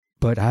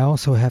But I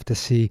also have to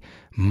see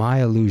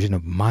my illusion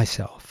of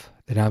myself,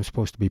 that I'm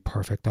supposed to be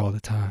perfect all the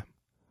time.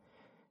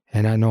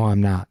 And I know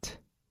I'm not.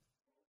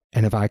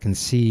 And if I can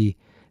see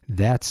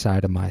that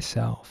side of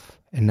myself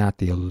and not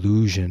the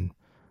illusion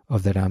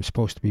of that I'm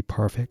supposed to be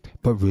perfect,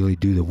 but really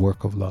do the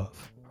work of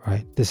love,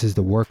 right? This is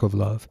the work of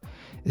love,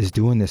 is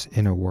doing this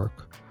inner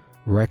work,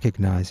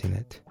 recognizing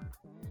it,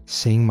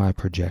 seeing my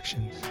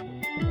projections.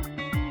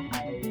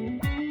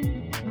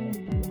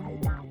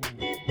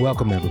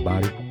 Welcome,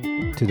 everybody,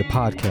 to the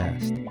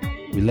podcast,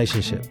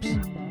 Relationships.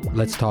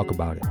 Let's talk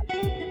about it.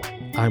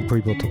 I'm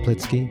Preble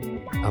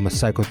Toplitsky. I'm a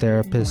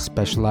psychotherapist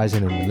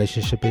specializing in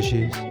relationship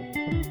issues.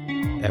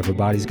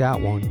 Everybody's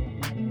got one.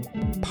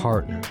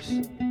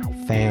 Partners,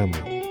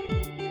 family,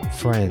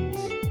 friends,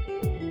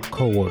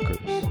 co-workers,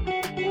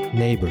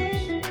 neighbors,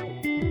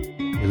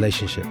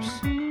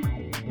 relationships.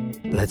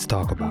 Let's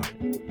talk about it.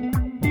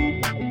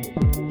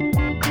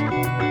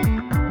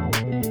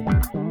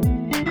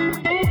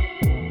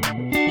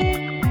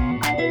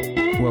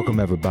 Welcome,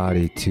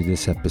 everybody, to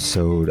this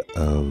episode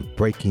of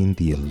Breaking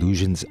the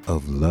Illusions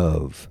of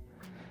Love.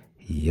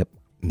 Yep,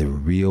 the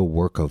real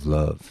work of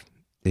love.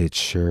 It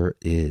sure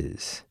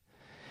is.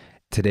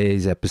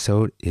 Today's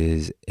episode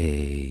is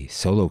a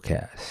solo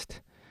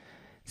cast.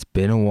 It's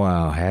been a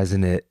while,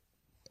 hasn't it?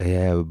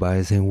 Yeah,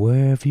 everybody's saying,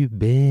 where have you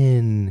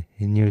been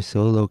in your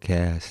solo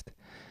cast?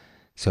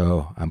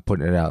 So I'm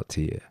putting it out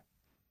to you.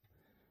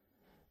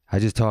 I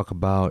just talk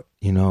about,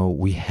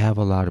 we have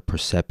a lot of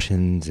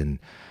perceptions and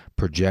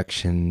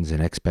projections and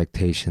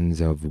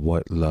expectations of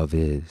what love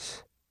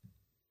is,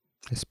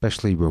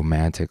 especially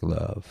romantic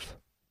love,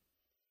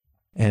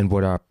 and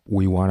what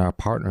we want our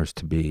partners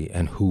to be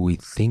and who we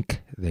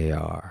think they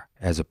are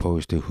as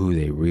opposed to who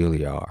they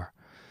really are.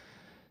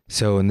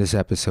 So in this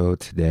episode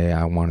today,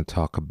 I want to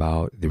talk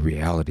about the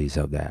realities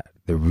of that,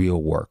 the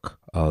real work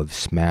of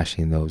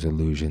smashing those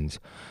illusions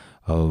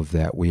of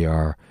that we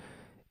are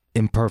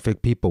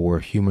imperfect people, we're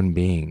human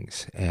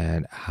beings,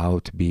 and how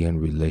to be in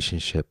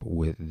relationship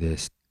with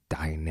this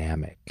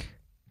dynamic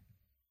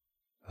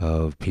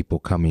of people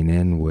coming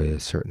in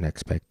with certain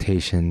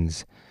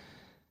expectations,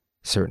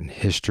 certain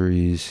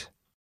histories,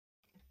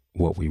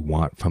 what we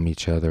want from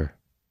each other,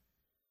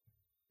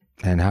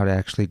 and how to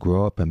actually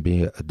grow up and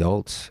be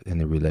adults in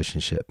the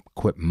relationship.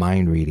 Quit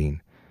mind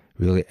reading,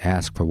 really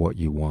ask for what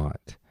you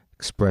want,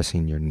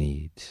 expressing your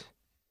needs,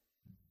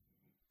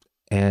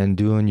 and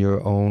doing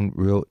your own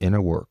real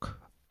inner work.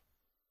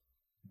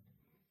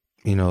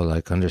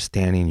 Like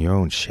understanding your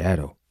own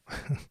shadow.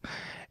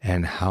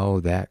 And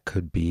how that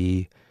could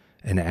be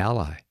an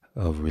ally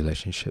of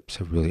relationships,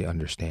 of really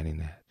understanding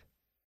that.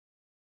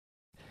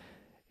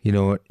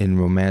 In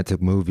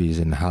romantic movies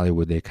in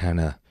Hollywood, they kind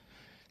of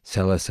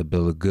sell us a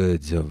bill of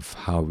goods of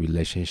how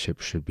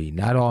relationships should be.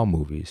 Not all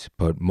movies,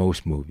 but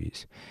most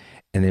movies.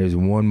 And there's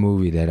one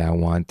movie that I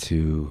want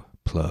to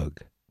plug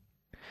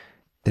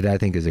that I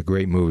think is a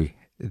great movie,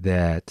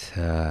 that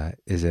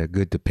is a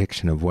good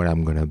depiction of what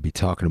I'm going to be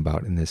talking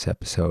about in this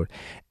episode.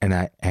 And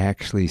I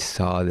actually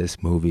saw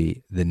this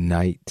movie the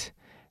night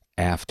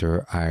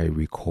after I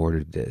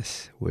recorded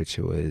this, which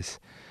was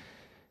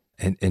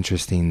an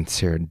interesting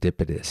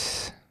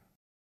serendipitous.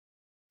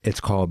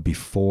 It's called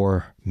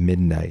Before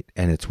Midnight,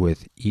 and it's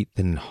with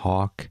Ethan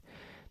Hawke,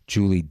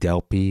 Julie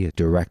Delpy,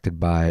 directed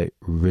by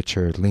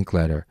Richard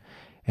Linklater,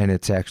 and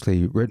it's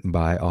actually written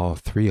by all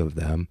three of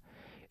them.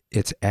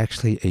 It's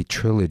actually a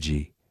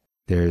trilogy.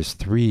 There's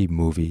 3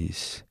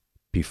 movies: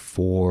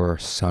 Before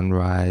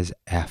Sunrise,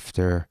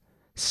 After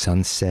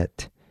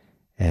Sunset,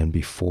 and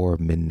Before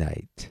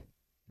Midnight.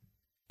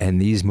 And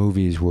these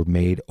movies were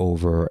made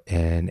over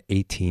an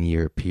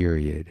 18-year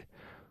period.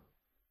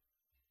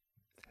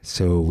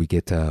 So we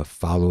get to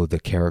follow the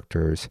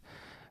characters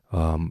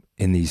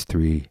in these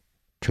 3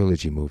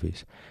 trilogy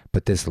movies.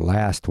 But this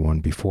last one,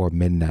 Before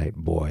Midnight,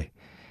 boy,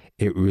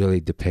 it really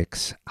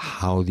depicts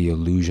how the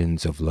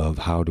illusions of love,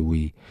 how do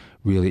we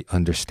really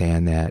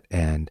understand that,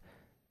 and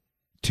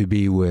to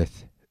be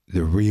with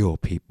the real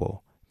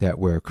people that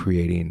we're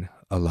creating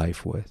a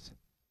life with.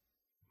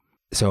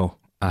 So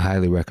I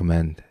highly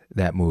recommend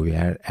that movie,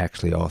 and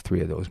actually all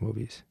 3 of those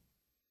movies.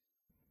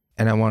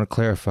 And I want to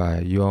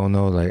clarify, you all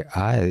know,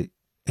 I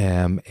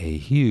am a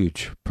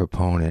huge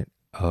proponent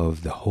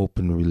of the hope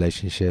in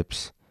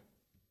relationships,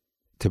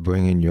 to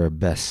bring in your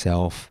best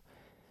self,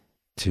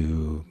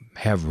 to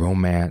have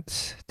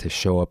romance, to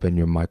show up in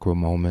your micro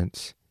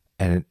moments.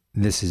 And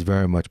this is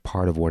very much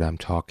part of what I'm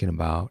talking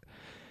about.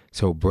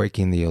 So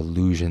breaking the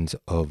illusions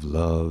of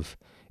love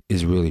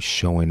is really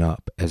showing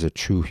up as a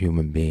true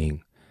human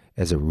being,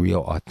 as a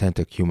real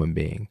authentic human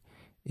being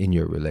in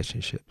your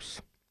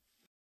relationships.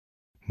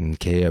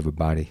 Okay,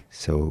 everybody.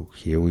 So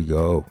here we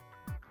go.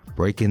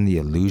 Breaking the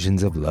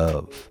illusions of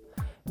love.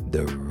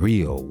 The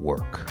real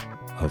work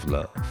of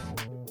love.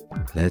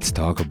 Let's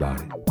talk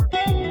about it.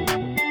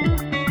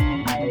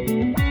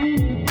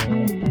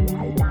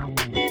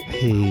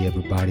 Hey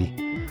everybody,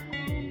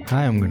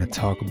 I am going to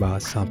talk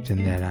about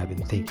something that I've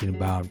been thinking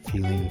about,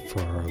 feeling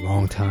for a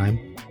long time,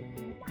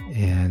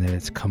 and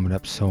it's coming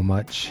up so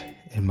much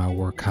in my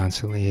work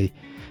constantly,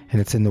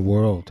 and it's in the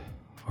world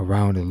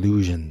around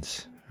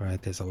illusions,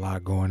 right? There's a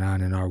lot going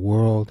on in our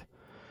world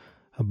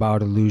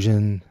about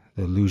illusion,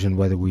 the illusion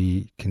whether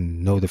we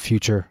can know the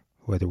future,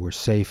 whether we're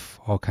safe,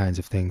 all kinds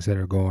of things that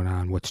are going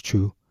on, what's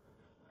true.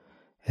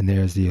 And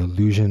there's the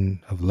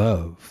illusion of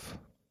love,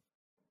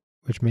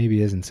 which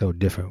maybe isn't so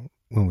different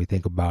when we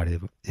think about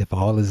it. If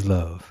all is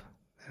love,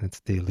 then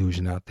it's the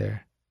illusion out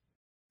there.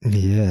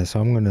 Yeah,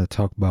 so I'm going to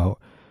talk about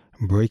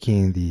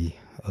breaking the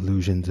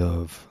illusions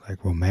of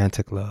like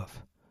romantic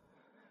love.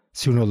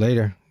 Sooner or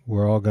later,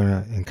 we're all going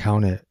to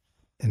encounter it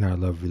in our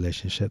love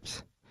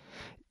relationships.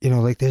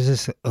 Like there's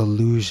this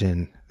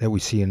illusion that we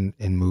see in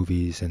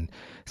movies and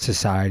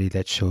society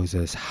that shows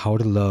us how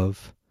to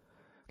love.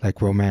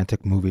 Like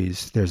romantic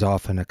movies, there's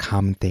often a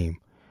common theme.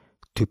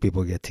 Two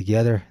people get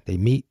together, they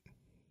meet,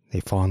 they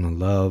fall in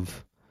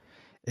love,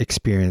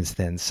 experience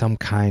then some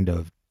kind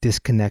of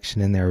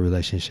disconnection in their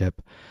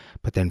relationship,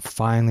 but then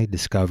finally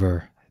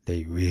discover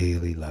they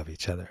really love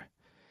each other.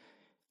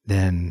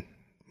 Then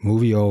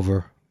movie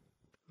over,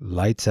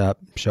 lights up,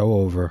 show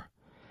over,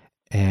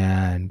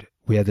 and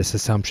we have this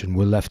assumption.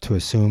 We're left to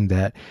assume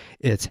that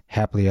it's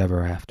happily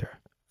ever after.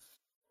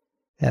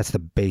 That's the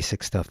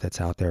basic stuff that's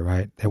out there,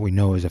 right? That we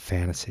know is a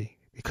fantasy.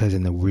 Because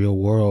in the real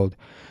world,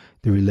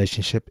 the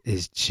relationship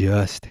is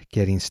just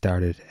getting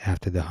started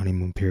after the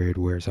honeymoon period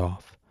wears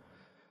off.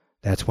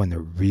 That's when the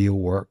real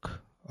work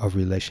of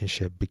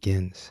relationship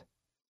begins.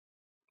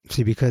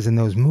 See, because in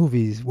those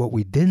movies, what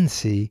we didn't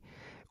see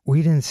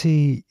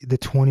the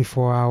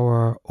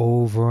 24-hour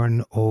over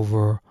and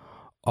over,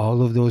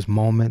 all of those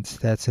moments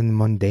that's in the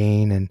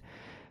mundane, and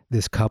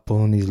this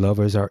couple and these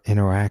lovers are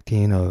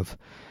interacting of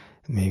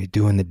maybe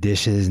doing the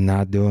dishes,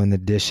 not doing the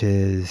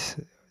dishes,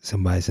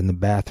 somebody's in the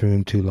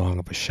bathroom, too long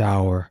of a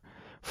shower,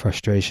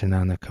 frustration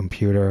on the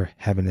computer,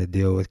 having to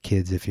deal with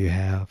kids if you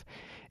have.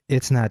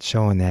 It's not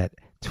showing that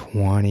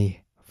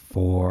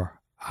 24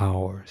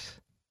 hours.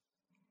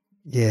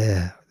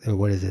 Yeah,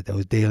 what is it?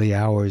 Those daily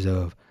hours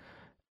of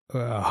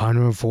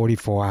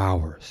 144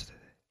 hours.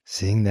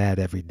 Seeing that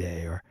every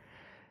day,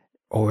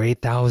 or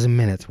 8,000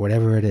 minutes,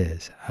 whatever it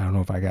is. I don't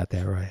know if I got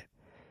that right.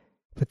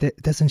 But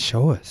it doesn't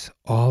show us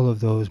all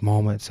of those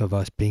moments of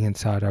us being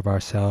inside of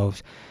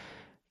ourselves,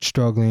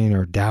 struggling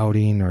or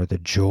doubting, or the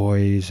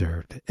joys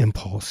or the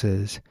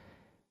impulses,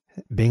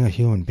 being a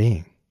human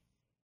being.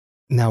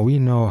 Now we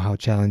know how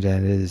challenging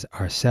it is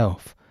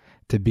ourself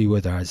to be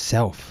with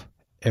ourself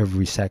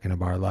every second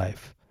of our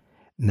life.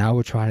 Now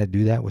we're trying to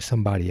do that with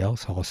somebody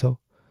else also.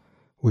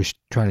 We're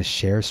trying to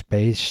share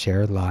space,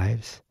 share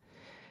lives,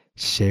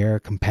 share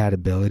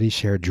compatibility,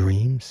 share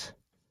dreams.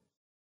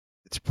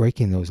 It's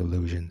breaking those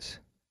illusions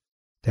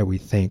that we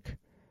think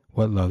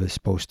what love is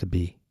supposed to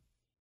be.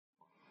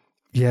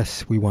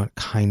 Yes, we want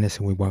kindness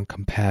and we want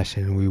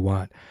compassion and we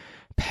want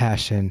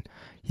passion.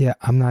 Yeah,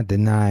 I'm not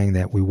denying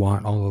that we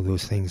want all of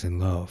those things in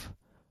love.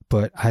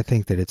 But I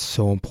think that it's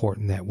so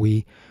important that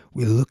we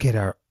look at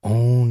our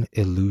own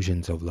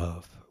illusions of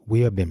love.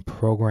 We have been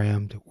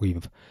programmed.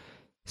 We've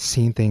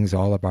seen things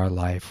all of our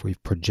life.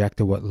 We've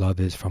projected what love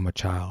is from a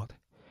child.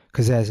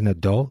 Because as an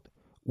adult,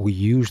 we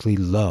usually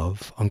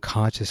love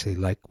unconsciously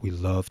like we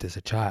loved as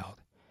a child.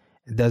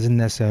 It doesn't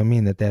necessarily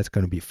mean that that's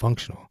going to be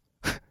functional.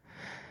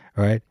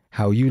 Right?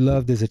 How you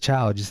loved as a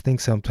child, just think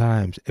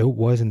sometimes it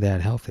wasn't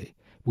that healthy.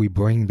 We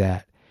bring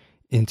that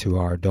into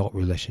our adult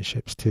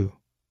relationships too.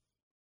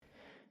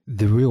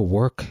 The real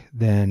work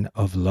then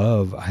of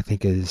love, I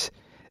think, is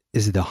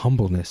the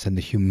humbleness and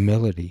the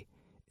humility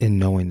in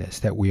knowing this,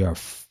 that we are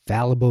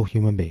fallible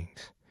human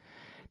beings.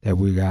 That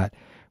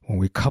when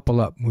we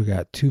couple up, we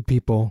got two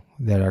people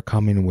that are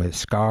coming with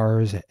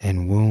scars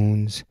and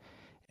wounds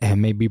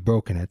and may be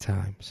broken at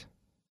times.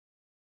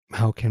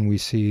 How can we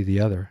see the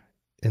other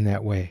in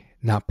that way?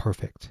 Not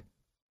perfect.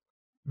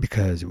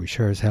 Because we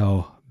sure as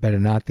hell better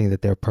not think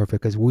that they're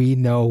perfect, because we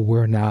know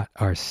we're not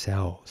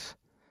ourselves.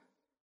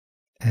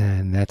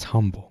 And that's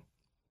humble.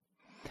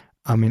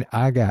 I mean,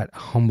 I got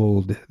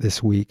humbled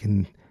this week,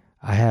 and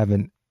I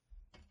haven't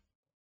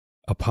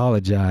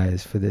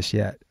apologized for this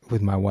yet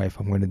with my wife.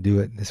 I'm going to do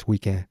it this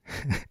weekend.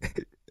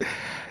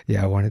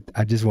 Yeah,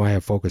 I just want to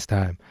have focused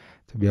time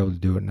to be able to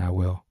do it, and I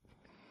will.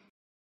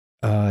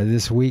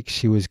 This week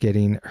she was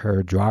getting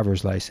her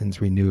driver's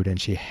license renewed,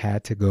 and she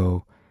had to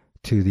go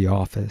to the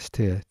office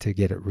to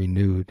get it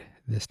renewed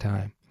this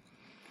time.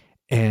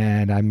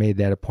 And I made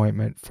that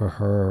appointment for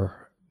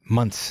her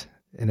months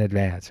in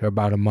advance, or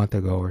about a month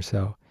ago or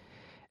so.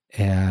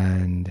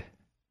 And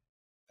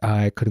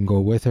I couldn't go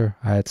with her.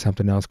 I had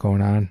something else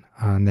going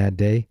on that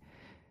day.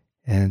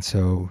 And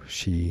so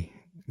she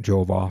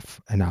drove off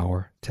an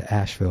hour to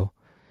Asheville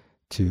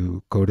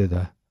to go to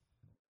the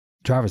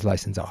driver's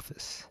license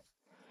office.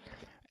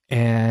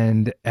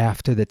 And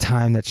after the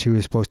time that she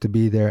was supposed to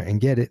be there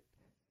and get it,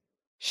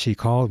 she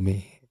called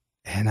me.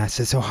 And I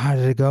said, "So how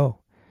did it go?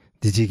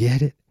 Did you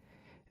get it?"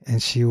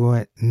 And she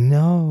went,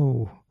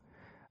 "No.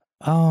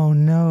 Oh,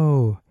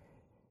 no."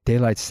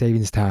 Daylight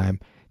savings time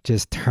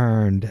just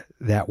turned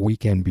that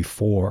weekend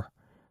before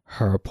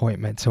her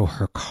appointment. So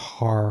her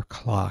car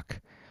clock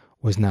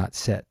was not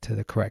set to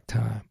the correct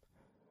time.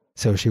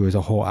 So she was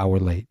a whole hour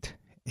late.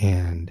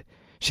 And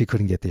she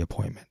couldn't get the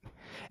appointment.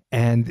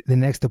 And the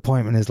next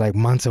appointment is like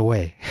months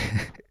away.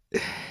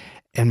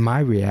 And my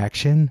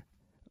reaction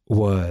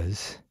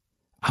was,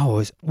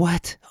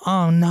 what?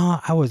 Oh no.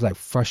 I was like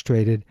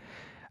frustrated.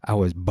 I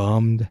was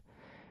bummed.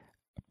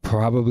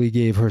 Probably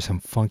gave her some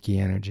funky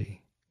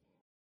energy.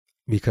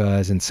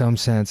 Because in some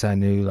sense I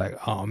knew like,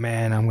 oh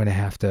man, I'm going to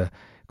have to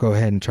go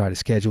ahead and try to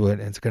schedule it.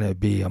 And it's going to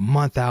be a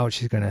month out.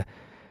 She's going to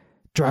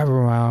drive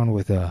around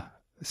with a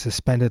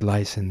suspended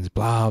license,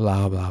 blah,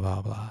 blah, blah,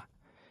 blah, blah.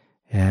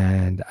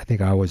 And I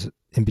think I was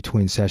in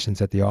between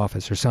sessions at the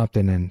office or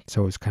something. And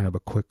so it was kind of a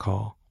quick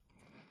call.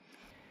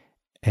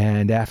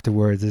 And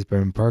afterwards, it's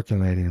been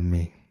percolating in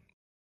me.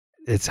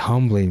 It's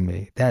humbling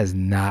me. That is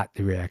not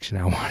the reaction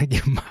I want to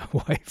give my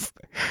wife.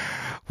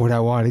 What I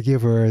want to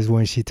give her is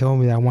when she told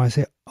me that, I want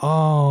to say,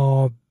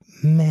 oh,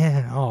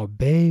 man, oh,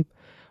 babe,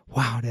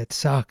 wow, that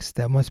sucks.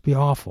 That must be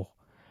awful.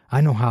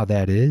 I know how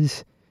that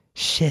is.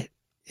 Shit,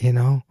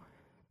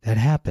 that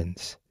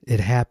happens. It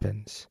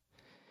happens.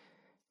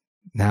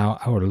 Now,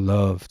 I would have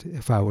loved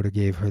if I would have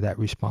gave her that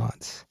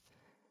response.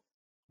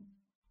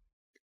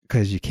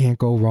 Because you can't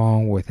go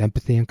wrong with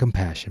empathy and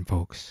compassion,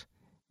 folks.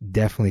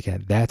 Definitely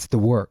can't. That's the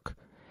work.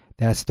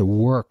 That's the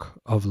work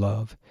of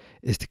love,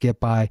 is to get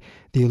by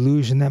the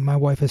illusion that my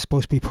wife is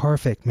supposed to be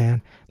perfect,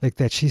 man. Like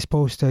that she's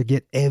supposed to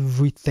get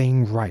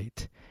everything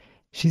right.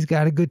 She's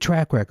got a good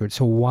track record.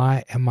 So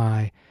why am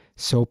I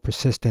so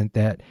persistent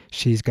that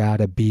she's got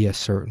to be a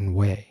certain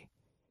way?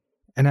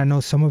 And I know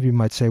some of you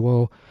might say,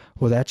 well,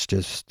 that's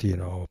just,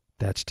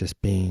 that's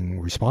just being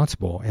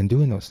responsible and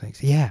doing those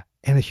things. Yeah.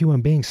 And a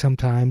human being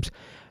sometimes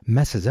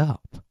messes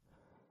up,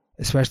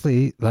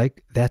 especially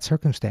like that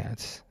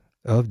circumstance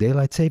of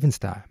daylight savings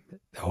time.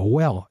 Oh,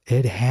 well,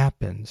 it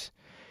happens.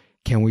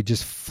 Can we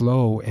just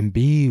flow and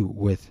be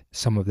with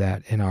some of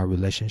that in our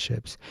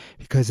relationships?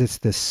 Because it's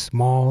the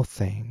small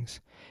things,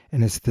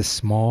 and it's the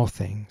small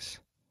things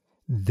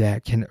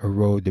that can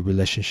erode the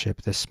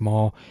relationship, the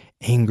small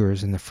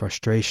angers and the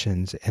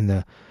frustrations and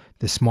the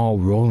small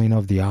rolling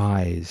of the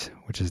eyes,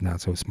 which is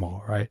not so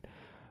small, right?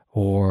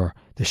 Or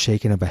the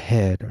shaking of a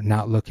head or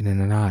not looking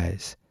in the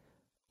eyes.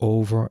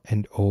 Over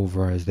and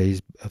over as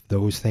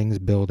those things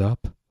build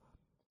up,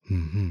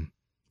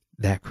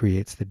 that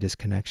creates the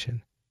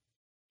disconnection.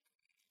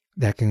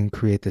 That can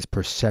create this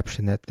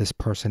perception that this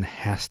person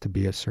has to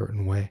be a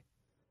certain way.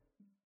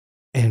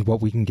 And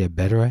what we can get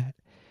better at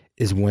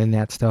is when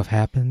that stuff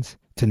happens,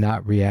 to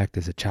not react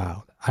as a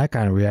child. I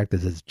kind of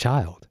reacted as a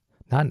child,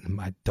 not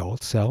my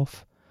adult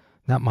self,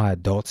 not my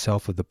adult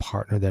self of the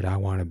partner that I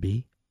want to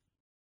be.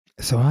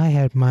 So I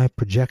had my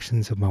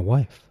projections of my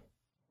wife.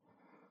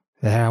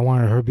 That I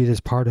wanted her to be this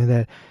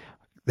partner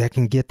that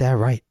can get that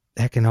right.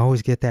 That can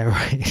always get that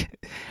right.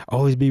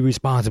 Always be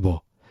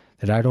responsible.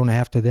 That I don't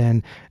have to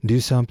then do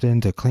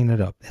something to clean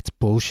it up. That's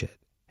bullshit.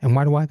 And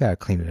why do I gotta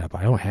clean it up?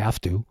 I don't have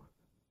to.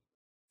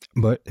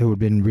 But it would have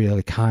been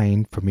really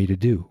kind for me to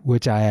do,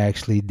 which I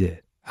actually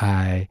did.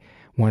 I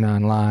went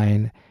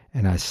online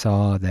and I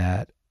saw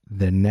that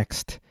the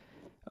next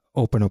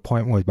open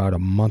appointment was about a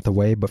month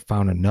away, but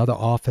found another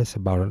office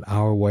about an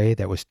hour away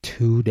that was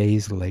 2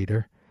 days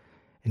later.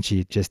 And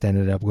she just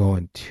ended up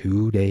going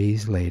 2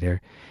 days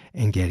later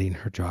and getting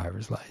her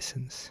driver's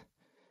license.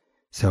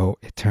 So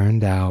it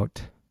turned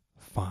out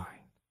fine.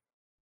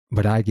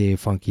 But I gave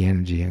funky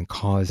energy and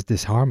caused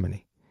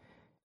disharmony.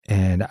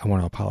 And I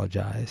want to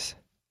apologize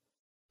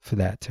for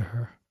that to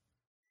her.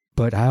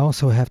 But I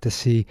also have to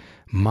see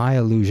my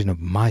illusion of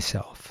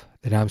myself,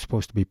 that I'm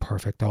supposed to be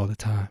perfect all the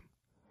time.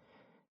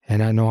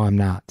 And I know I'm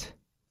not.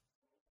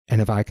 And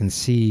if I can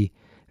see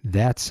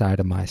that side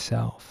of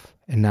myself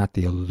and not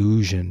the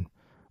illusion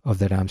of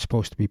that I'm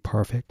supposed to be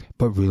perfect,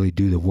 but really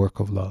do the work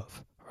of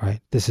love, right?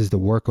 This is the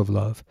work of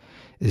love,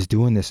 is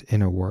doing this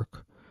inner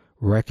work,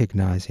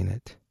 recognizing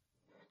it,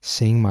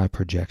 seeing my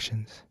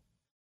projections.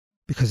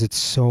 Because it's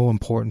so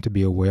important to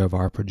be aware of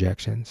our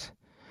projections,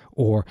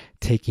 or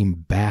taking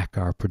back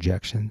our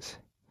projections.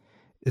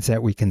 It's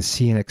that we can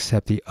see and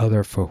accept the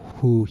other for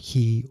who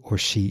he or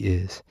she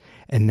is,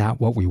 and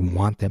not what we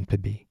want them to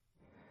be,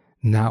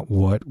 not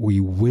what we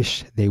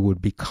wish they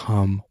would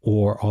become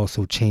or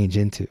also change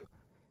into.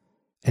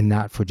 And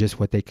not for just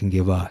what they can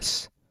give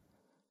us,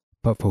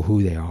 but for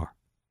who they are.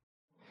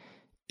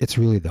 It's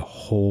really the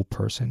whole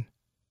person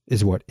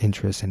is what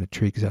interests and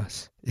intrigues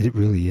us. It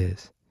really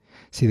is.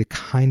 See, the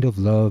kind of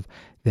love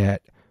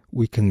that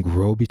we can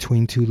grow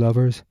between two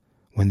lovers,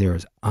 when there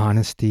is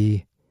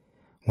honesty,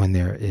 when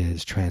there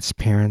is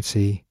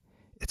transparency,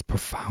 it's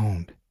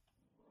profound.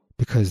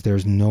 Because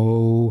there's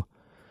no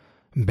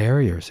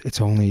barriers.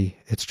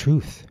 It's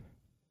truth.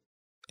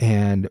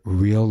 And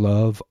real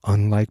love,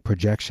 unlike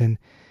projection,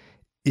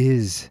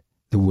 is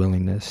the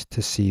willingness to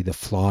see the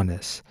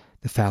flawness,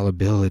 the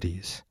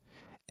fallibilities,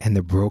 and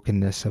the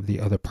brokenness of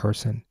the other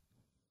person,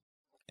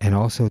 and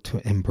also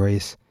to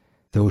embrace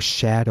those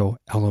shadow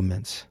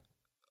elements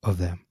of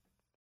them,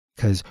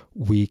 because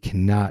we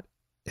cannot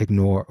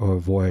ignore or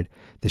avoid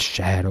the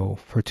shadow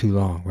for too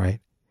long,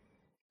 right?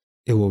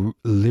 It will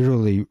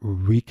literally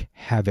wreak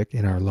havoc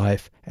in our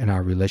life and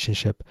our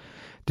relationship,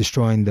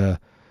 destroying the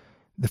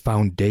the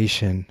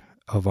foundation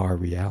of our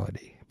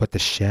reality. But the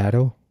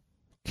shadow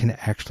can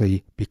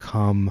actually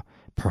become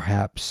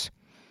perhaps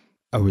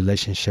a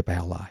relationship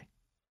ally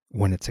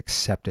when it's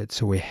accepted.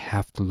 So we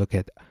have to look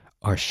at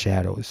our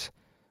shadows,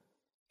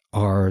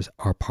 our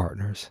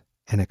partners,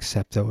 and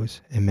accept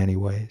those in many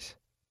ways.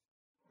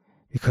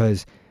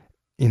 Because,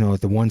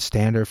 the one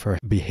standard for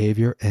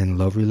behavior in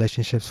love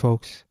relationships,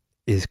 folks,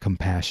 is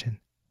compassion.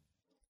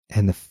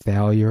 And the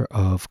failure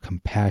of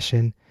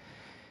compassion,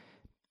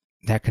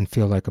 that can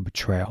feel like a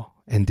betrayal.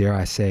 And dare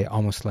I say,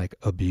 almost like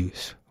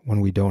abuse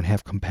when we don't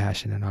have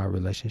compassion in our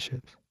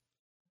relationships.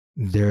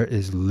 There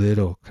is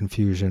little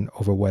confusion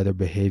over whether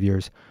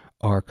behaviors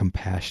are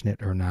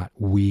compassionate or not.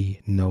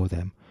 We know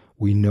them.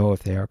 We know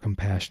if they are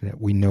compassionate.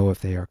 We know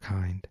if they are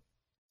kind.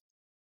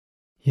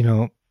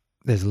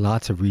 There's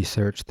lots of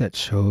research that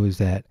shows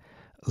that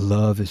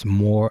love is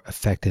more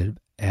effective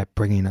at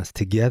bringing us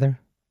together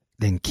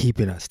than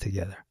keeping us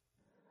together.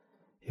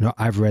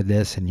 I've read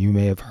this, and you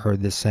may have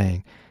heard this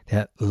saying,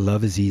 that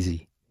love is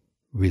easy,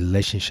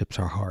 relationships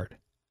are hard.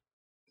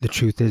 The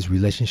truth is,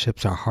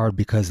 relationships are hard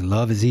because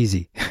love is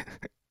easy.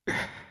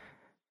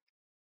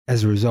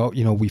 As a result,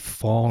 we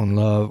fall in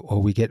love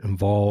or we get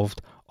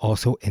involved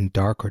also in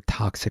dark or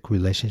toxic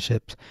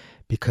relationships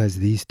because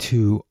these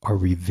two are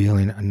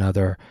revealing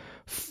another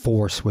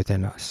force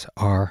within us,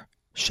 our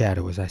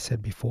shadow, as I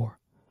said before.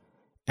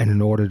 And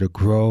in order to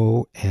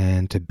grow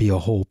and to be a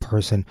whole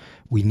person,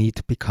 we need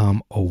to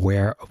become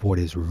aware of what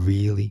is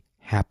really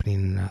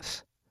happening in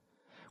us.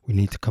 We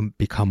need to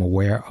become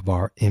aware of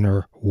our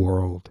inner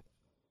world.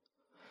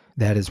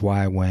 That is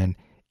why when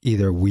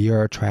either we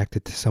are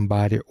attracted to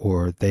somebody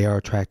or they are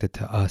attracted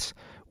to us,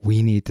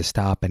 we need to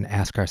stop and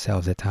ask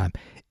ourselves at times,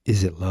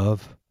 is it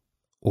love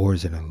or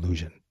is it an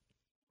illusion?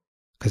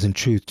 Because in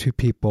truth, two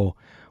people,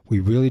 we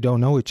really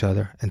don't know each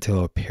other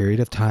until a period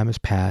of time has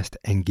passed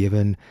and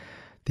given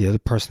the other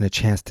person a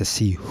chance to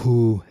see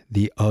who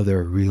the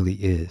other really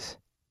is.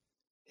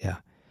 Yeah.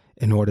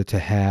 In order to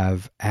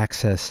have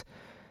access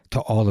to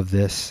all of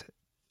this,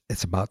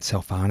 it's about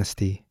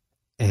self-honesty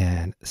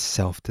and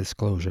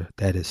self-disclosure.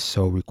 That is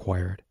so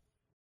required.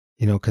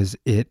 Because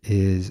it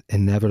is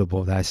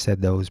inevitable that I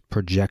said those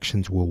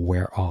projections will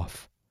wear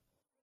off.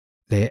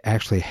 They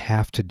actually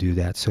have to do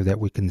that so that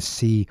we can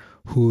see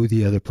who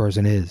the other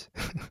person is,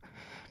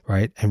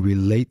 right? And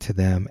relate to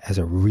them as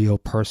a real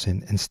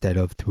person instead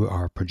of through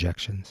our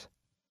projections.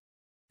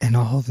 And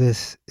all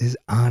this is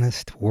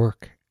honest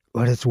work,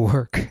 but it's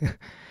work.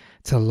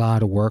 It's a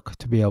lot of work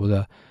to be able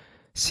to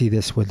see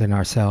this within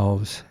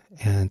ourselves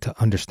and to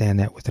understand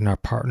that within our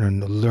partner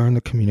and to learn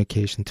the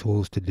communication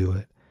tools to do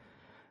it.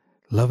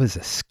 Love is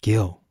a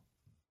skill.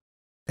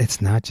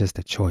 It's not just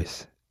a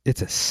choice.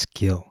 It's a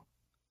skill.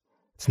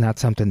 It's not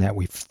something that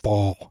we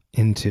fall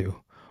into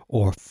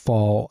or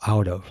fall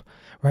out of,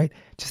 right?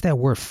 Just that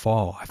word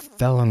fall. I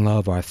fell in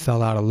love or I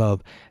fell out of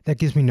love. That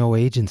gives me no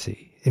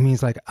agency. It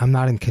means like I'm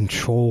not in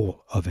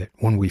control of it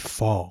when we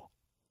fall.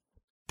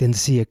 Didn't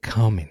see it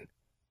coming.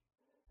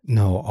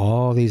 No,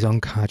 all these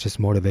unconscious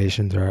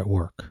motivations are at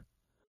work.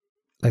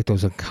 Like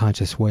those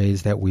unconscious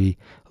ways that we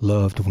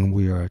loved when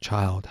we were a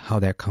child, how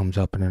that comes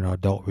up in an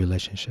adult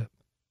relationship.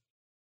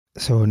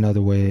 So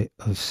another way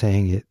of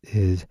saying it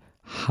is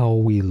how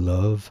we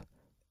love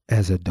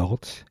as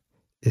adults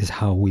is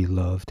how we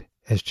loved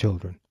as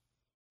children.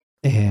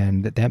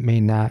 And that may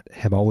not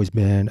have always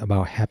been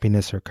about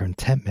happiness or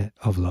contentment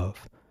of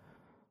love.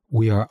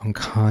 We are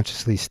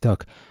unconsciously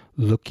stuck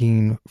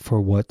looking for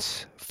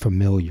what's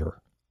familiar.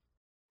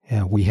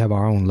 Yeah, we have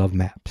our own love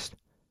maps.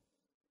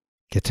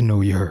 Get to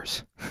know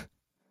yours.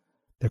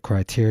 The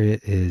criteria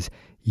is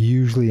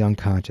usually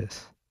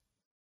unconscious.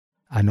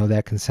 I know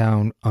that can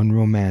sound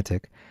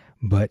unromantic,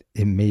 but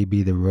it may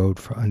be the road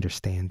for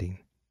understanding.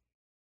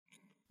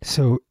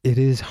 So it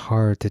is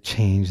hard to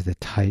change the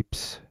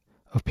types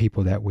of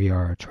people that we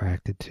are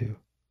attracted to.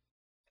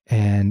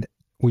 And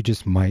we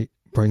just might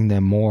bring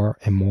them more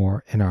and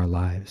more in our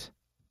lives.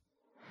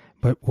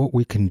 But what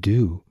we can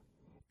do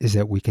is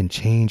that we can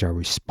change our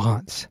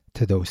response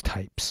to those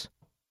types,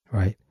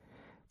 right?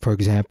 For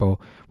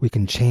example, we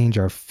can change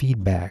our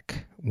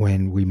feedback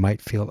when we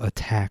might feel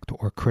attacked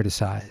or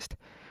criticized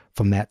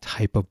from that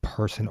type of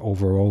person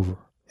over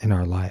in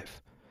our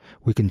life.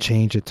 We can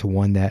change it to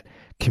one that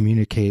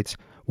communicates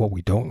what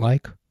we don't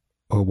like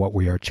or what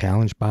we are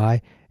challenged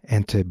by,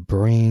 and to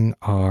bring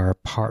our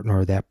partner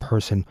or that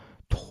person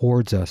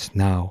towards us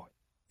now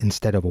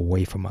instead of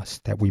away from us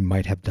that we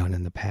might have done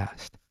in the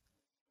past.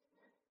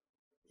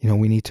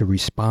 We need to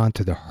respond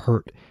to the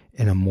hurt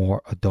in a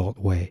more adult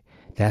way.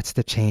 That's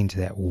the change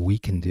that we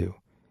can do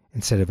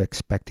instead of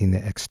expecting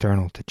the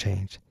external to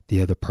change,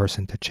 the other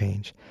person to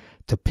change,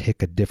 to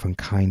pick a different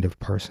kind of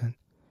person.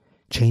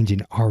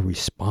 Changing our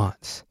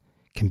response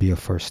can be a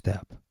first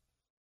step.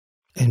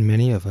 And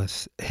many of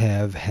us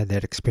have had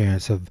that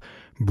experience of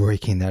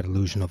breaking that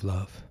illusion of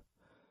love.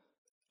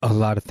 A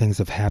lot of things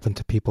have happened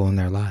to people in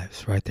their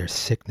lives, right? There's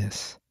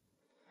sickness,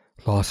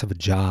 loss of a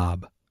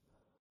job,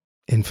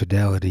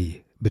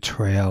 infidelity,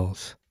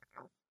 betrayals,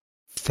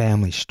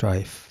 family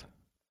strife,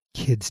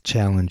 kids'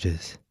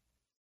 challenges.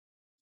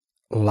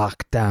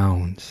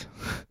 lockdowns,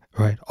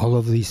 right? All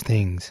of these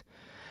things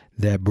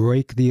that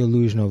break the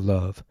illusion of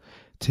love,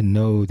 to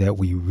know that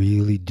we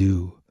really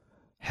do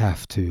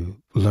have to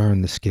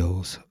learn the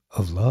skills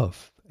of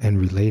love and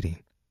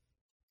relating.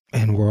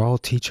 And we're all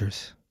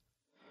teachers.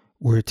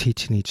 We're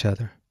teaching each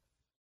other.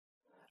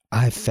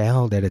 I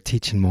failed at a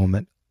teaching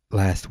moment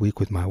last week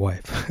with my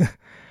wife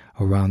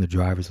around the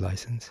driver's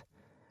license.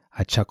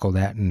 I chuckled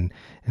at in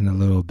a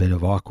little bit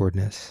of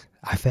awkwardness.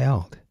 I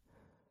failed.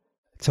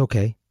 It's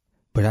okay.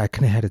 But I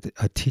could have had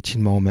a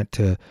teaching moment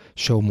to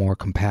show more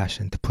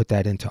compassion, to put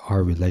that into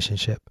our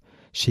relationship.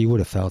 She would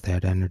have felt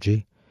that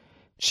energy.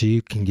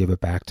 She can give it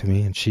back to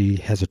me, and she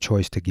has a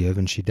choice to give,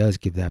 and she does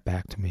give that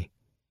back to me.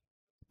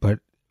 But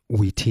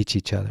we teach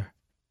each other.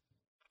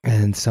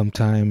 And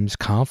sometimes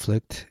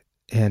conflict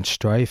and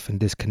strife and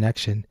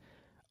disconnection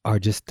are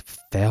just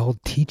failed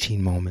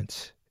teaching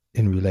moments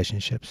in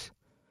relationships.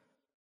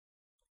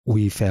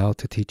 We fail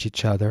to teach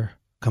each other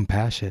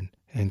compassion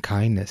and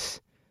kindness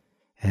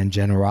and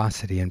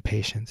generosity and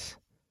patience,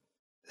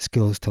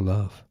 skills to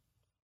love.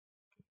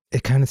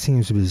 It kind of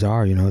seems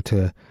bizarre,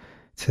 to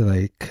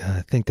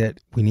think that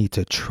we need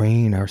to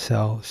train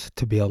ourselves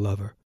to be a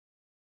lover.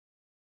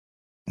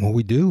 Well,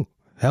 we do.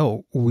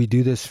 Hell, we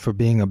do this for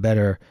being a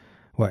better,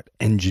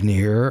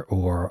 engineer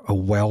or a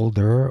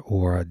welder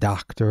or a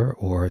doctor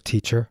or a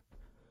teacher.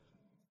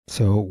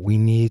 So we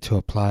need to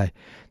apply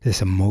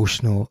this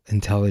emotional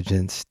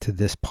intelligence to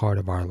this part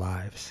of our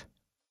lives.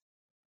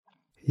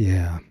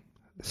 Yeah.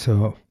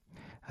 So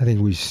I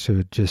think we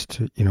should just,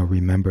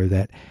 remember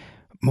that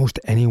most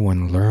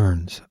anyone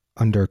learns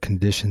under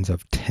conditions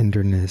of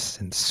tenderness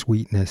and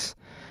sweetness,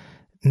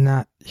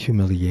 not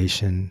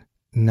humiliation,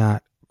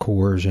 not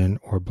coercion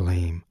or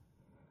blame.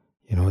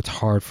 It's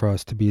hard for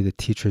us to be the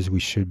teachers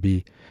we should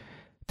be,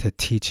 to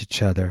teach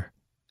each other,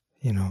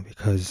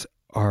 because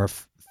our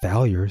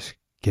failures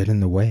get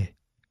in the way.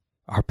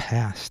 Our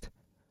past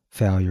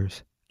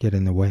failures get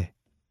in the way.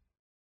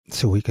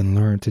 So we can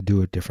learn to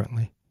do it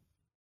differently.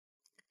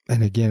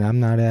 And again, I'm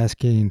not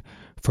asking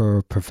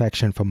for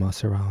perfection from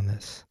us around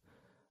this.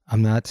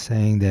 I'm not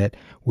saying that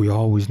we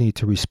always need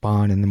to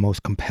respond in the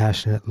most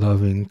compassionate,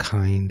 loving,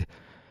 kind,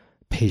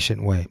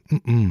 patient way.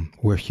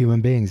 We're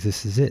human beings.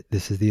 This is it.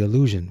 This is the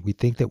illusion. We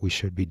think that we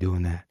should be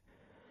doing that.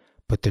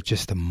 But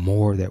the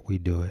more that we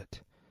do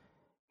it,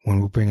 when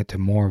we bring it to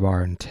more of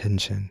our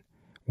intention,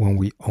 when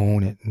we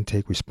own it and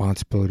take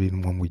responsibility,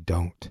 and when we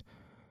don't,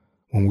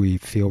 when we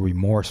feel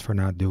remorse for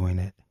not doing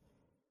it,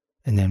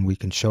 and then we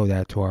can show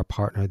that to our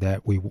partner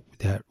that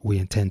we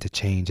intend to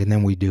change, and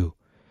then we do.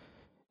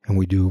 And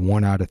we do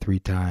 1 out of 3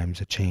 times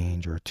a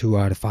change, or 2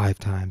 out of 5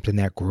 times, and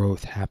that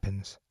growth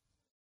happens.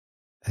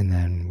 And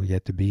then we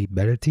get to be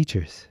better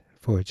teachers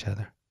for each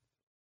other.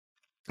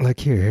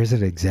 Like here's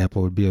an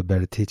example would be a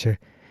better teacher.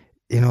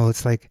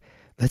 It's like,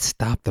 let's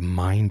stop the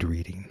mind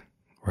reading,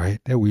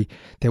 right? That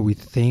we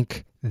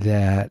think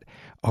that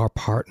our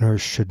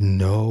partners should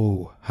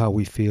know how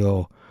we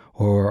feel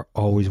or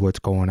always what's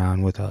going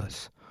on with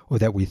us, or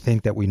that we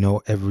think that we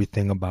know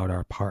everything about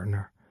our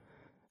partner.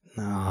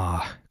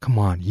 Nah, come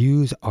on,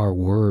 use our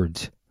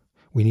words.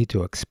 We need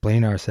to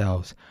explain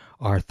ourselves,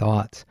 our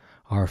thoughts,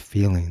 our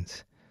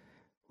feelings.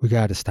 We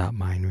got to stop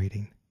mind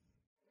reading.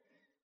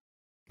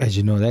 As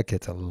you know, that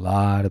gets a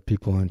lot of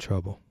people in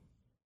trouble.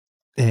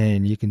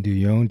 And you can do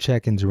your own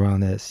check-ins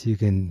around this. You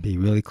can be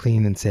really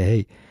clean and say,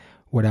 hey,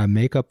 what I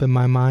make up in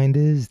my mind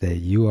is that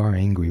you are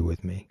angry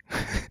with me.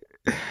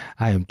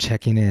 I am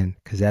checking in,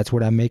 because that's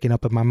what I'm making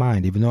up in my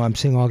mind. Even though I'm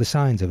seeing all the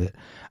signs of it,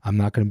 I'm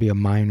not going to be a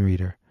mind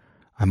reader.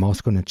 I'm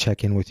also going to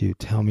check in with you.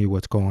 Tell me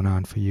what's going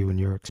on for you in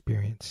your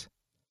experience.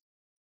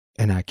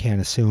 And I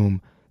can't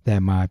assume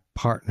that my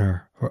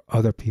partner or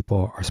other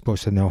people are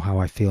supposed to know how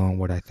I feel and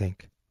what I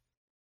think.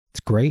 It's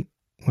great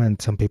when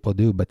some people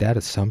do, but that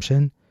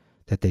assumption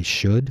that they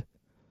should,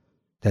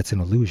 that's an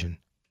illusion.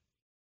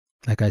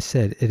 Like I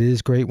said, it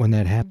is great when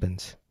that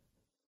happens,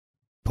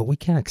 but we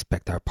can't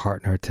expect our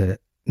partner to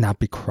not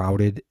be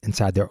crowded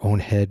inside their own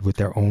head with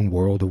their own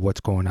world of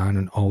what's going on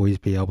and always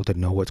be able to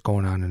know what's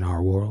going on in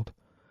our world.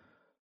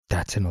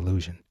 That's an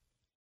illusion.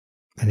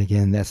 And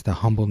again, that's the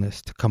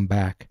humbleness to come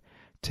back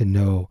to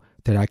know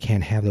that I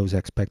can't have those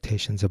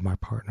expectations of my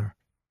partner,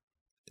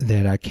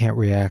 that I can't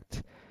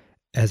react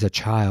as a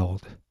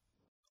child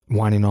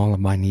wanting all of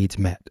my needs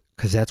met,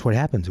 because that's what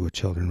happens with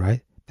children,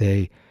 right?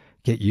 They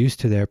get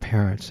used to their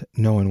parents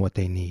knowing what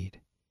they need.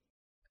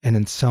 And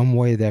in some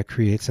way that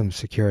creates some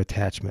secure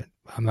attachment.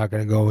 I'm not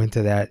going to go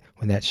into that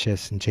when that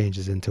shifts and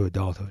changes into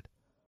adulthood.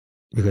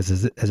 Because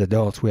as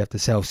adults, we have to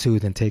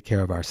self-soothe and take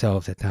care of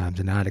ourselves at times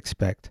and not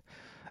expect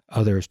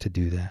others to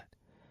do that.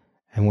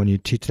 And when you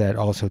teach that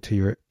also to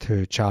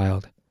your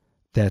child,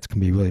 that's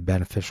going to be really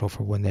beneficial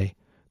for when they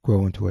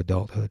grow into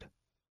adulthood.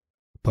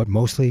 But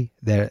mostly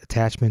that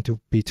attachment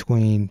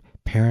between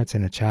parents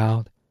and a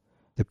child,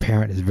 the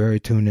parent is very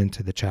tuned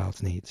into the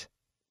child's needs.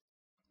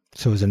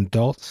 So as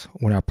adults,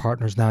 when our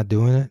partner's not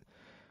doing it,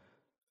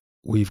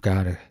 we've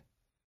got to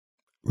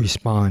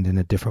respond in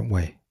a different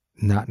way,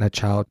 not in a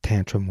child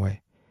tantrum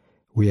way.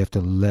 We have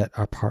to let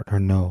our partner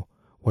know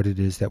what it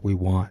is that we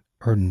want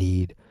or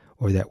need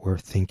or that we're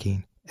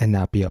thinking, and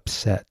not be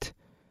upset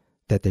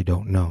that they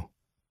don't know.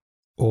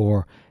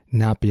 Or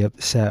not be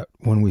upset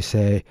when we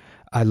say,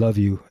 I love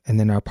you, and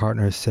then our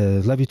partner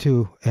says, love you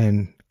too,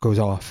 and goes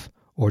off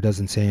or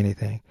doesn't say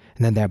anything.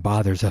 And then that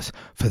bothers us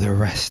for the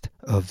rest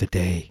of the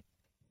day.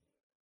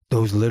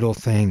 Those little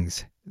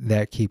things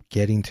that keep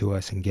getting to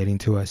us and getting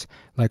to us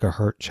like a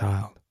hurt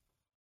child.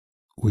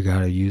 We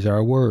got to use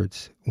our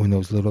words when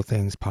those little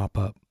things pop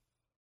up.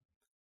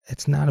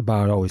 It's not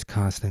about always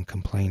constant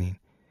complaining.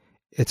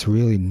 It's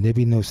really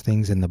nibbing those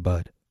things in the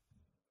bud.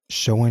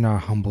 Showing our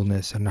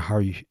humbleness and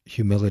our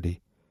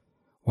humility.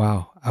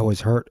 Wow, I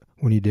was hurt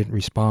when you didn't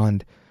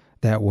respond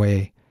that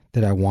way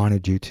that I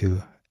wanted you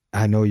to.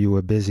 I know you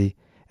were busy,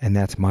 and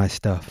that's my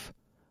stuff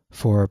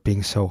for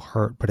being so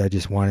hurt, but I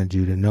just wanted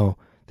you to know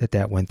that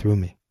that went through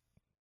me.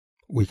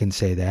 We can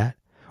say that,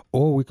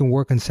 or we can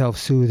work and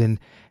self-soothe and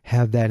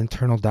have that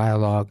internal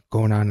dialogue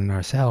going on in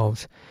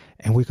ourselves,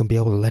 and we can be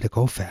able to let it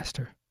go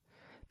faster.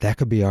 That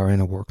could be our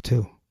inner work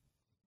too.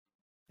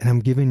 And I'm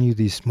giving you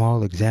these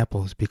small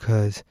examples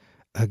because,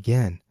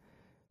 again,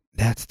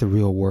 that's the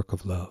real work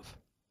of love.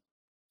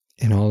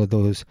 In all of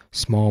those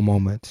small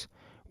moments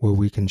where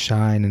we can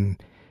shine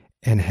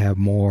and have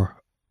more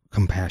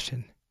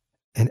compassion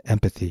and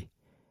empathy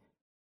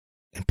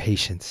and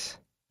patience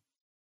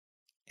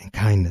and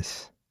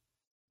kindness.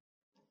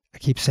 I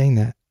keep saying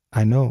that.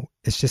 I know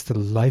it's just a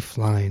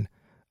lifeline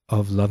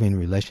of loving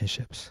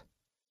relationships.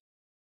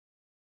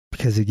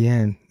 Because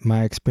again,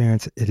 my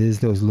experience, it is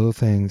those little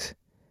things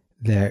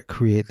that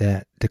create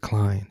that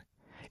decline.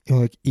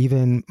 Like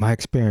even my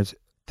experience,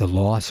 the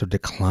loss or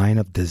decline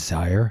of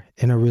desire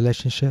in a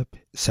relationship,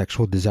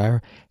 sexual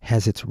desire,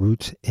 has its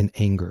roots in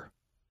anger.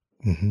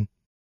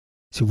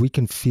 So we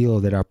can feel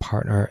that our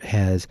partner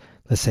has,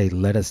 let's say,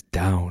 let us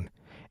down,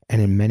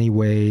 and in many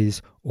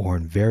ways or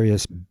in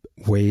various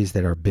ways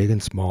that are big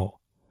and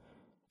small.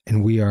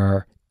 And we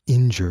are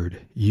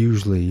injured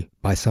usually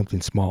by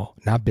something small,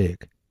 not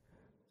big.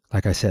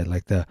 Like I said,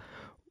 like the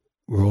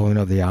rolling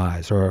of the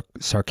eyes or a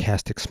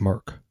sarcastic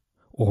smirk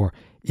or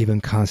even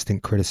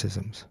constant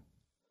criticisms.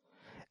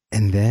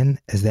 And then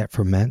as that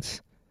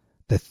ferments,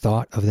 the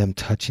thought of them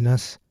touching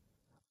us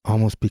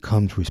almost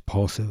becomes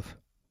repulsive.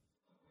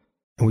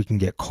 And we can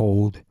get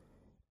cold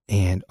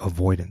and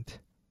avoidant.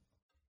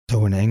 So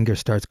when anger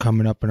starts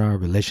coming up in our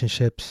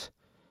relationships,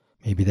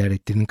 maybe that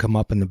it didn't come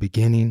up in the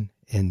beginning,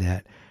 in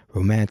that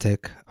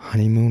romantic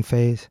honeymoon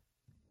phase,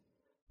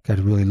 got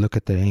to really look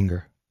at the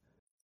anger.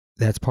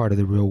 That's part of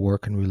the real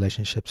work in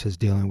relationships, is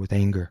dealing with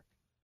anger.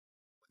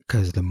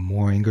 Because the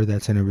more anger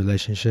that's in a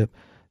relationship,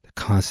 the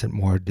constant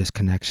more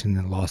disconnection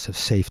and loss of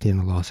safety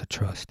and a loss of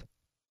trust.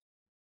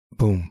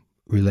 Boom,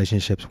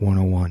 relationships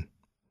 101.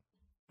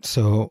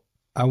 So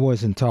I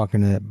wasn't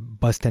talking to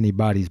bust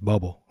anybody's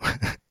bubble.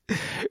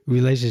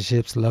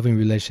 Relationships, loving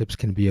relationships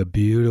can be a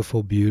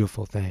beautiful,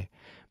 beautiful thing.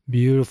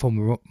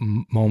 Beautiful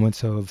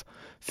moments of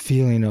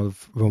feeling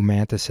of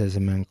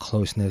romanticism and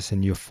closeness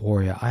and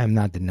euphoria. I am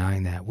not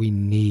denying that. We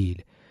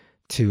need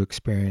to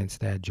experience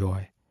that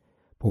joy.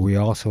 But we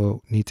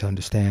also need to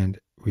understand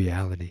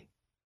reality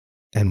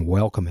and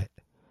welcome it.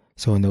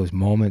 So in those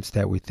moments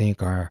that we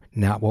think are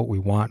not what we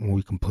want and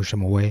we can push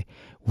them away,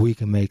 we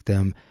can make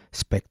them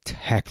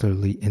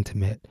spectacularly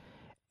intimate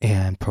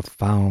and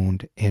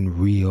profound and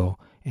real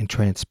and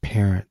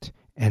transparent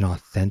and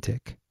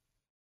authentic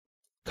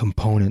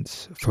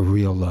components for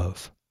real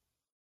love.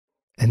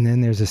 And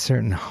then there's a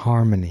certain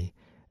harmony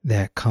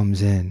that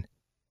comes in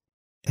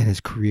and is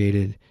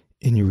created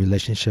in your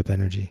relationship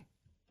energy.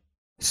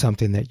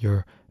 Something that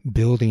you're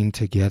building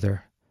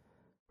together,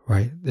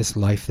 right? This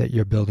life that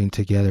you're building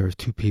together as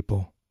two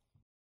people.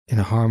 In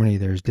a harmony,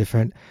 there's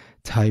different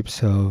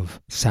types of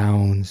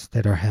sounds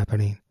that are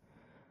happening,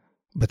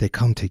 but they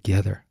come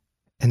together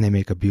and they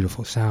make a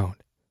beautiful sound.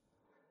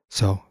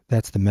 So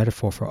that's the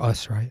metaphor for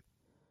us, right?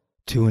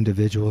 Two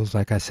individuals,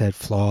 like I said,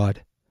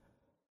 flawed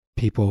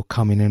people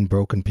coming in,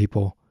 broken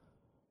people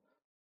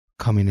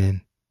coming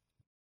in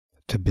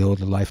to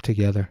build a life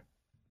together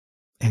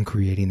and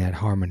creating that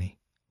harmony,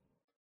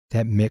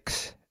 that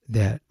mix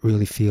that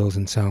really feels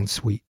and sounds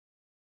sweet.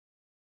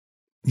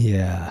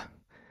 Yeah,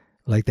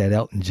 like that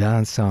Elton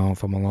John song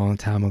from a long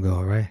time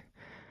ago, right?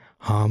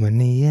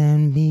 Harmony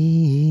and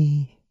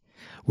me,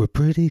 we're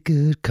pretty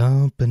good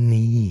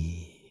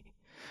company,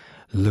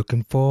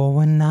 looking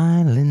for an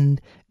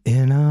island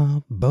in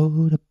a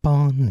boat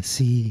upon the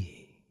sea.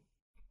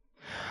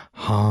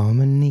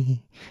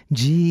 Harmony,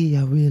 gee,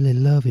 I really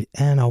love you,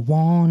 and I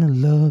wanna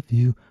love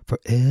you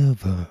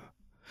forever,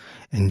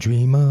 and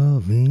dream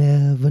of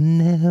never,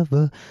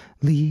 never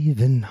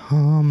leaving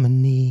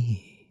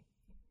harmony,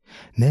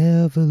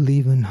 never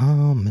leaving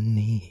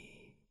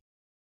harmony.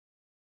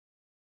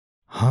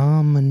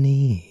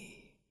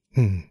 Harmony.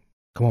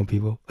 Come on,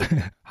 people.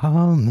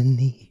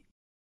 Harmony.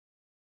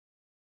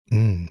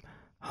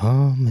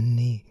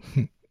 Harmony.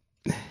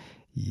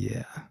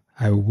 Yeah,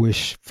 I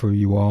wish for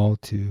you all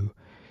to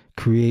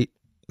create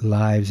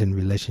lives and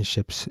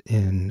relationships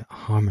in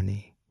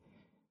harmony,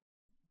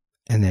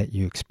 and that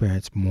you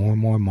experience more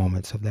and more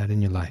moments of that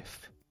in your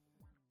life.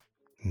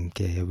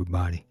 Okay,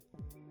 everybody.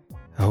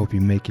 I hope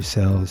you make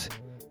yourselves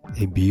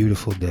a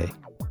beautiful day.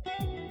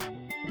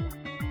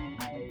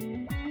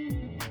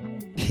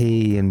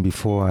 Hey, and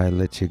before I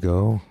let you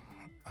go,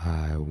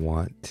 I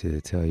want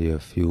to tell you a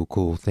few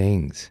cool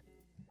things.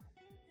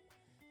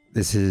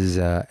 This is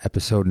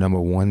episode number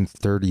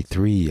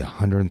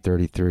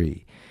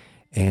 133.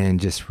 And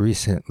just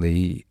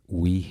recently,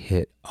 we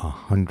hit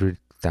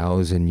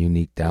 100,000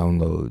 unique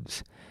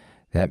downloads.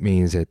 That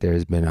means that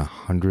there's been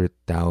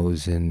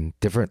 100,000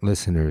 different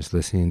listeners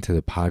listening to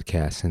the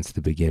podcast since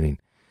the beginning.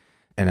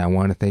 And I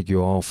want to thank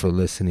you all for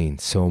listening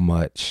so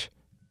much.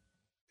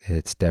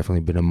 It's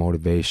definitely been a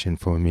motivation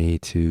for me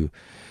to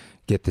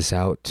get this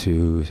out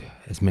to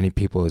as many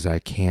people as I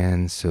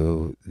can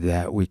so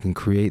that we can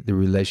create the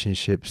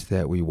relationships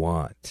that we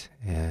want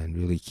and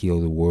really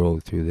heal the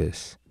world through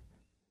this.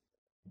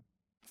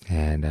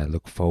 And I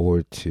look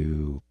forward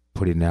to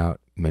putting out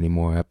many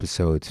more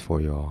episodes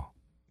for you all.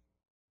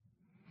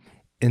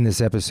 In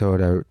this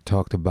episode, I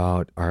talked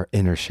about our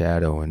inner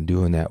shadow and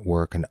doing that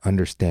work and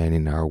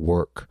understanding our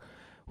work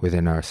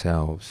within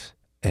ourselves.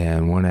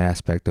 And one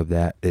aspect of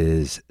that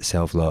is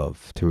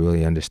self-love, to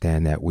really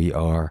understand that we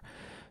are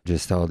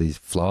just all these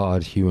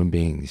flawed human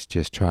beings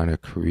just trying to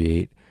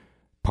create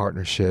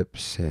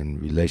partnerships and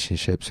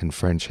relationships and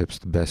friendships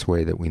the best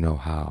way that we know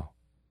how.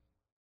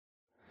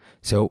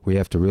 So we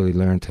have to really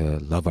learn to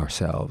love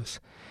ourselves.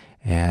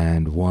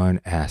 And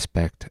one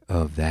aspect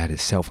of that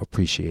is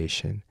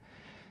self-appreciation.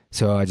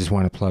 So I just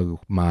want to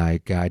plug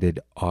my guided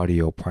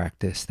audio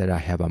practice that I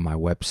have on my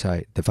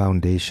website, The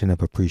Foundation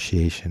of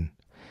Appreciation.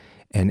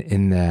 And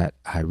in that,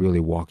 I really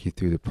walk you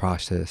through the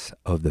process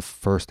of the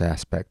first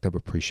aspect of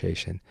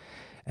appreciation,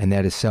 and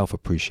that is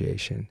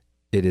self-appreciation.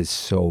 It is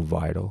so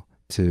vital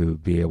to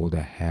be able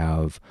to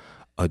have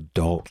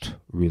adult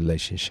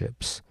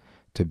relationships,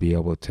 to be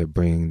able to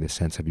bring the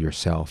sense of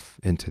yourself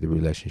into the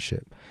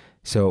relationship.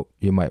 So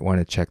you might want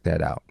to check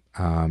that out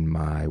on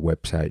my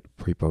website,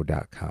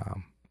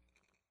 prepo.com.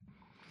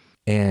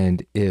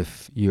 And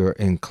if you're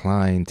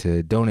inclined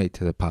to donate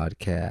to the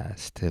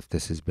podcast, if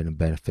this has been a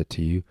benefit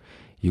to you,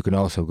 you can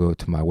also go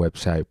to my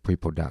website,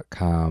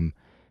 prepo.com,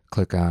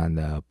 click on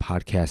the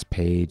podcast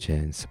page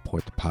and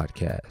support the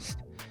podcast.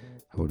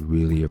 I would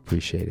really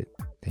appreciate it.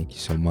 Thank you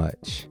so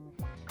much.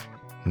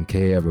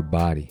 Okay,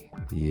 everybody.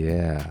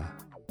 Yeah.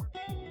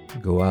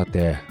 Go out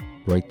there,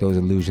 break those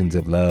illusions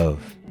of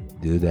love,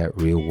 do that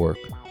real work,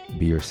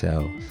 be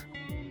yourselves.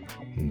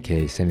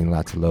 Okay, sending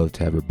lots of love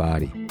to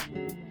everybody.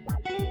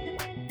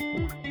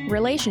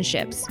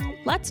 Relationships,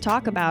 Let's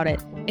Talk About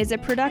It is a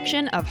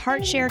production of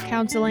Heartshare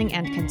Counseling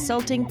and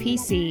Consulting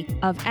PC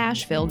of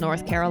Asheville,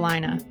 North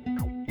Carolina.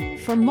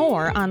 For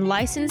more on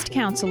licensed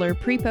counselor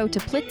Prepo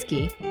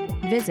Teplitsky,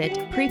 visit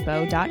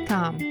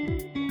prepo.com.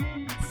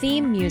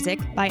 Theme music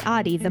by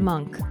Adi the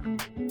Monk.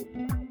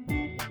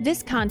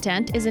 This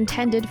content is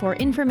intended for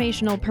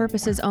informational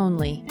purposes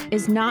only,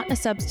 is not a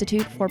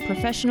substitute for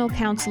professional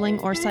counseling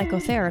or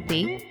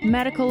psychotherapy,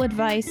 medical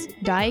advice,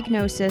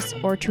 diagnosis,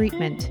 or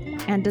treatment,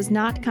 and does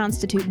not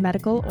constitute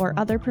medical or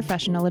other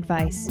professional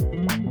advice.